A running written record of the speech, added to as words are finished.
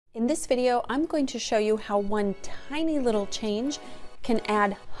In this video, I'm going to show you how one tiny little change can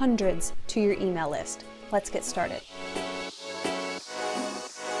add hundreds to your email list. Let's get started.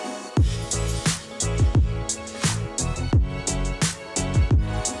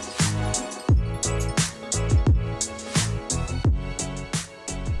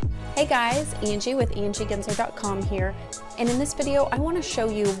 Hey guys, Angie with Gensler.com here, and in this video I want to show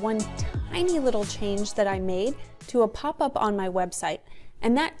you one tiny little change that I made to a pop-up on my website.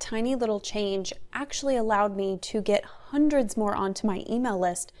 And that tiny little change actually allowed me to get hundreds more onto my email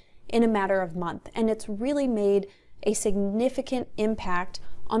list in a matter of months. And it's really made a significant impact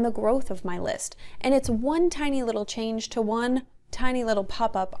on the growth of my list. And it's one tiny little change to one tiny little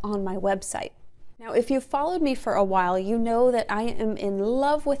pop-up on my website. Now, if you've followed me for a while, you know that I am in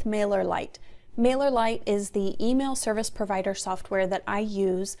love with MailerLite. MailerLite is the email service provider software that I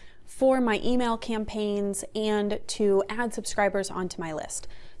use for my email campaigns and to add subscribers onto my list.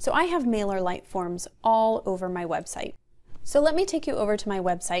 So I have MailerLite forms all over my website. So let me take you over to my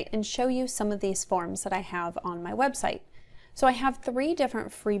website and show you some of these forms that I have on my website. So I have 3 different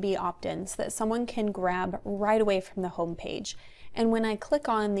freebie opt-ins that someone can grab right away from the home page. And when I click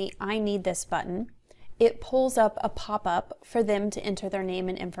on the I need this button, it pulls up a pop-up for them to enter their name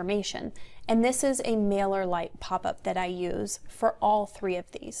and information. And this is a MailerLite pop-up that I use for all 3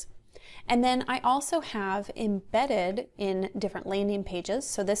 of these. And then I also have embedded in different landing pages.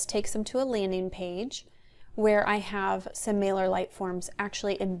 So this takes them to a landing page where I have some MailerLite forms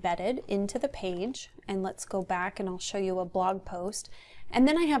actually embedded into the page. And let's go back and I'll show you a blog post. And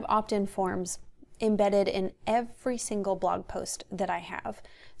then I have opt-in forms embedded in every single blog post that I have.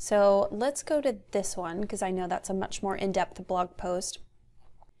 So let's go to this one because I know that's a much more in-depth blog post.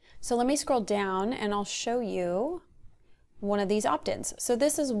 So let me scroll down and I'll show you one of these opt-ins. So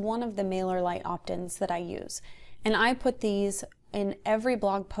this is one of the MailerLite opt-ins that I use. And I put these in every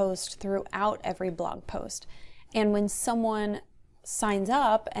blog post throughout every blog post. And when someone signs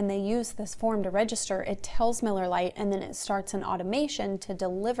up and they use this form to register, it tells MailerLite and then it starts an automation to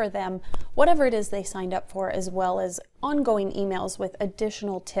deliver them whatever it is they signed up for, as well as ongoing emails with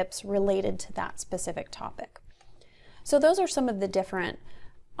additional tips related to that specific topic. So those are some of the different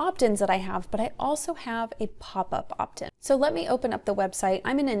opt-ins that I have, but I also have a pop-up opt-in. So let me open up the website.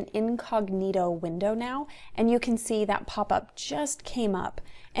 I'm in an incognito window now, and you can see that pop-up just came up.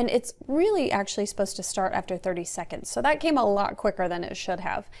 And it's really actually supposed to start after 30 seconds. So that came a lot quicker than it should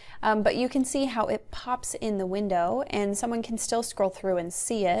have. But you can see how it pops in the window and someone can still scroll through and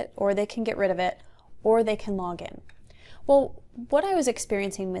see it, or they can get rid of it, or they can log in. Well, what I was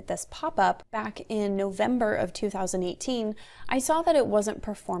experiencing with this pop-up back in November of 2018, I saw that it wasn't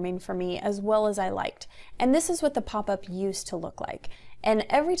performing for me as well as I liked. And this is what the pop-up used to look like. And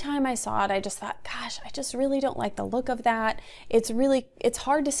every time I saw it, I just thought, gosh, I just really don't like the look of that. It's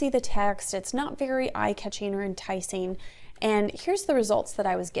hard to see the text. It's not very eye-catching or enticing. And here's the results that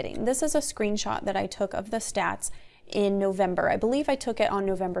I was getting. This is a screenshot that I took of the stats in November. I believe I took it on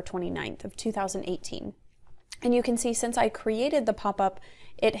November 29th of 2018. And you can see since I created the pop-up,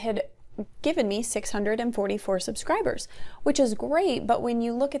 it had given me 644 subscribers, which is great. But when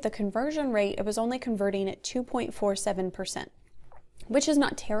you look at the conversion rate, it was only converting at 2.47%. Which is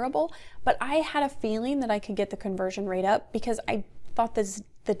not terrible, but I had a feeling that I could get the conversion rate up because I thought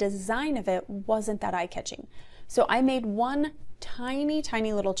the design of it wasn't that eye-catching. So I made one tiny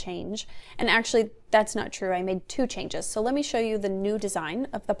little change, and actually that's not true. I made 2 changes. So let me show you the new design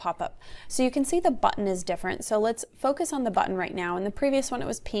of the pop-up. So you can see the button is different. So let's focus on the button right now. In the previous one it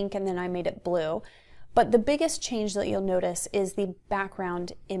was pink and then I made it blue. But the biggest change that you'll notice is the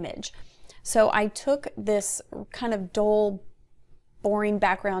background image. So I took this kind of dull, boring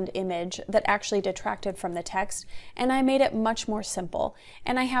background image that actually detracted from the text, and I made it much more simple.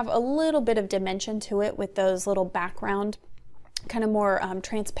 And I have a little bit of dimension to it with those little background, kind of more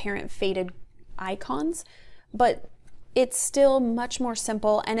transparent faded icons, but it's still much more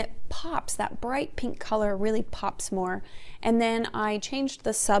simple and it pops. That bright pink color really pops more. And then I changed the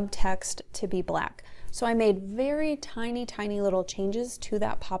subtext to be black. So I made very tiny little changes to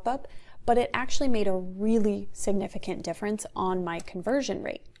that pop-up, but it actually made a really significant difference on my conversion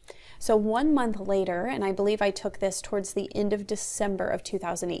rate. So 1 month later, and I believe I took this towards the end of December of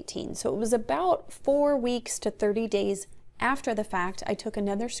 2018, so it was about 4 weeks to 30 days after the fact, I took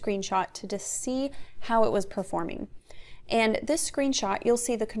another screenshot to just see how it was performing. And this screenshot, you'll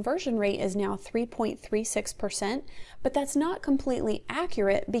see the conversion rate is now 3.36%, but that's not completely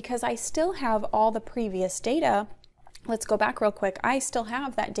accurate because I still have all the previous data. Let's go back real quick. I still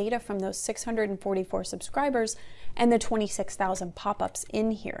have that data from those 644 subscribers and the 26,000 pop-ups in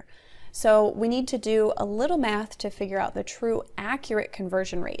here. So we need to do a little math to figure out the true accurate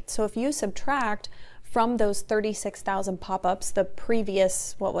conversion rate. So if you subtract from those 36,000 pop-ups, the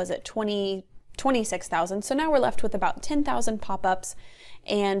previous, what was it, 26,000. So now we're left with about 10,000 pop-ups,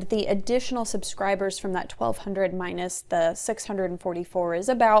 and the additional subscribers from that 1,200 minus the 644 is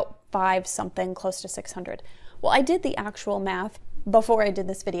about 5 something, close to 600. Well, I did the actual math before I did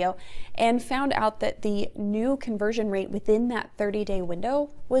this video and found out that the new conversion rate within that 30-day window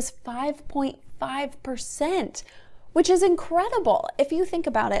was 5.5%, which is incredible. If you think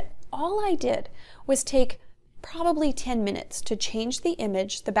about it, all I did was take probably 10 minutes to change the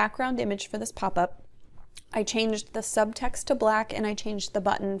image, the background image for this pop-up. I changed the subtext to black and I changed the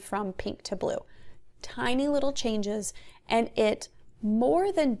button from pink to blue. Tiny little changes, and it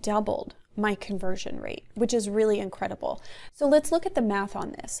more than doubled my conversion rate, which is really incredible. So let's look at the math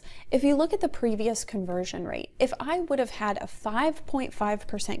on this. If you look at the previous conversion rate, if I would have had a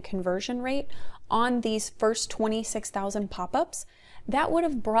 5.5% conversion rate on these first 26,000 pop-ups, that would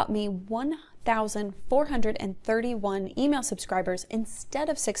have brought me 1,431 email subscribers instead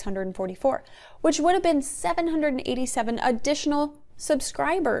of 644, which would have been 787 additional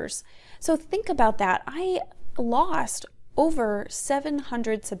subscribers. So think about that. I lost over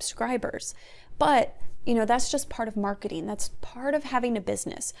 700 subscribers, but you know, that's just part of marketing. That's part of having a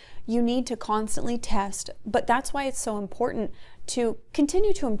business. You need to constantly test, but that's why it's so important to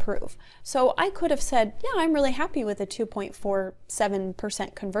continue to improve. So I could have said, yeah, I'm really happy with a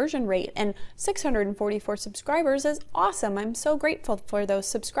 2.47% conversion rate, and 644 subscribers is awesome. I'm so grateful for those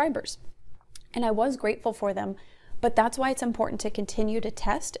subscribers. And I was grateful for them, but that's why it's important to continue to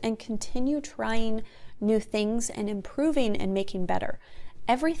test and continue trying new things and improving and making better.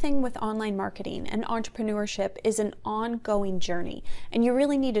 Everything with online marketing and entrepreneurship is an ongoing journey, and you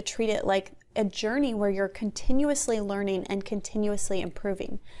really need to treat it like a journey where you're continuously learning and continuously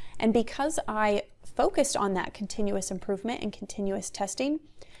improving. And because I focused on that continuous improvement and continuous testing,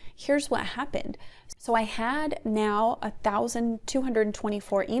 here's what happened. So I had now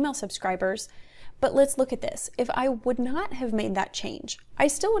 1,224 email subscribers, but let's look at this. If I would not have made that change, I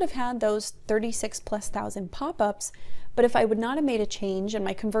still would have had those 36,000+ pop-ups, but if I would not have made a change and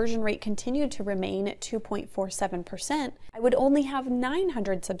my conversion rate continued to remain at 2.47%, I would only have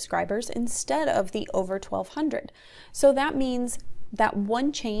 900 subscribers instead of the over 1,200. So that means that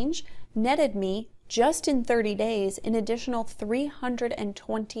one change netted me just in 30 days an additional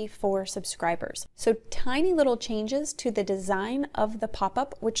 324 subscribers. So tiny little changes to the design of the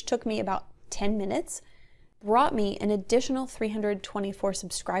pop-up, which took me about 10 minutes, brought me an additional 324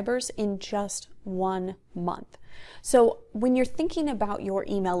 subscribers in just 1 month. So when you're thinking about your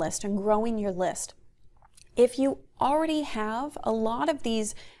email list and growing your list, if you already have a lot of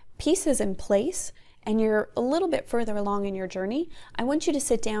these pieces in place and you're a little bit further along in your journey, I want you to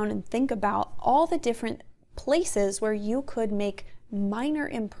sit down and think about all the different places where you could make minor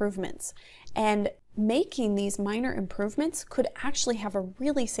improvements. And making these minor improvements could actually have a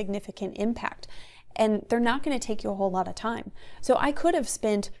really significant impact, and they're not going to take you a whole lot of time. So I could have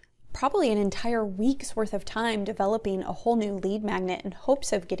spent probably an entire week's worth of time developing a whole new lead magnet in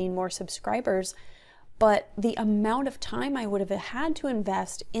hopes of getting more subscribers, but the amount of time I would have had to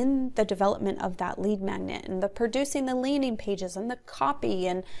invest in the development of that lead magnet and the producing the landing pages and the copy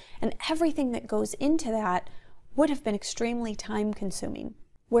and everything that goes into that would have been extremely time consuming.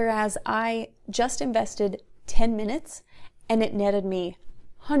 Whereas I just invested 10 minutes and it netted me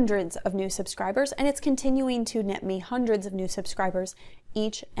hundreds of new subscribers, and it's continuing to net me hundreds of new subscribers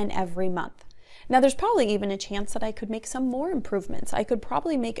each and every month. Now there's probably even a chance that I could make some more improvements. I could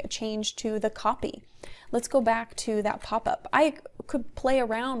probably make a change to the copy. Let's go back to that pop-up. I could play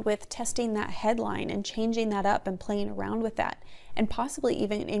around with testing that headline and changing that up and playing around with that, and possibly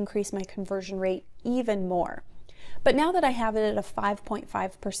even increase my conversion rate even more. But now that I have it at a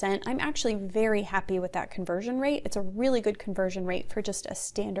 5.5%, I'm actually very happy with that conversion rate. It's a really good conversion rate for just a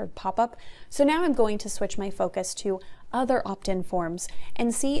standard pop-up. So now I'm going to switch my focus to other opt-in forms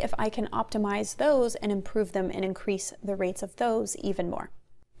and see if I can optimize those and improve them and increase the rates of those even more.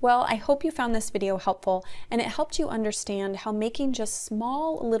 Well, I hope you found this video helpful and it helped you understand how making just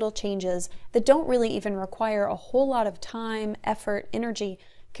small little changes that don't really even require a whole lot of time, effort, energy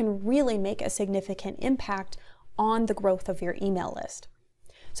can really make a significant impact on the growth of your email list.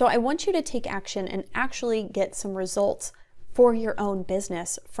 So I want you to take action and actually get some results for your own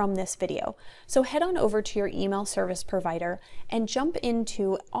business from this video. So head on over to your email service provider and jump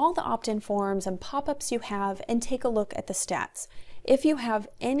into all the opt-in forms and pop-ups you have and take a look at the stats. If you have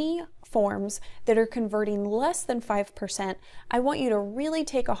any forms that are converting less than 5%, I want you to really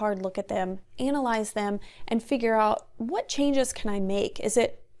take a hard look at them, analyze them, and figure out what changes can I make? Is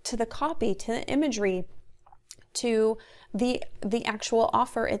it to the copy, to the imagery, to the actual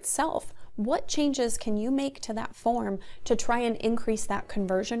offer itself. What changes can you make to that form to try and increase that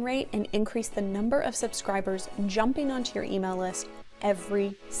conversion rate and increase the number of subscribers jumping onto your email list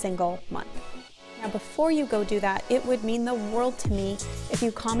every single month? Now, before you go do that, it would mean the world to me if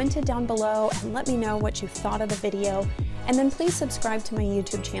you commented down below and let me know what you thought of the video. And then please subscribe to my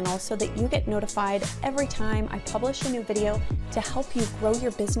YouTube channel so that you get notified every time I publish a new video to help you grow your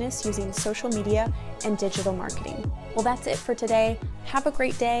business using social media and digital marketing. Well, that's it for today. Have a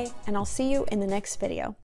great day, and I'll see you in the next video.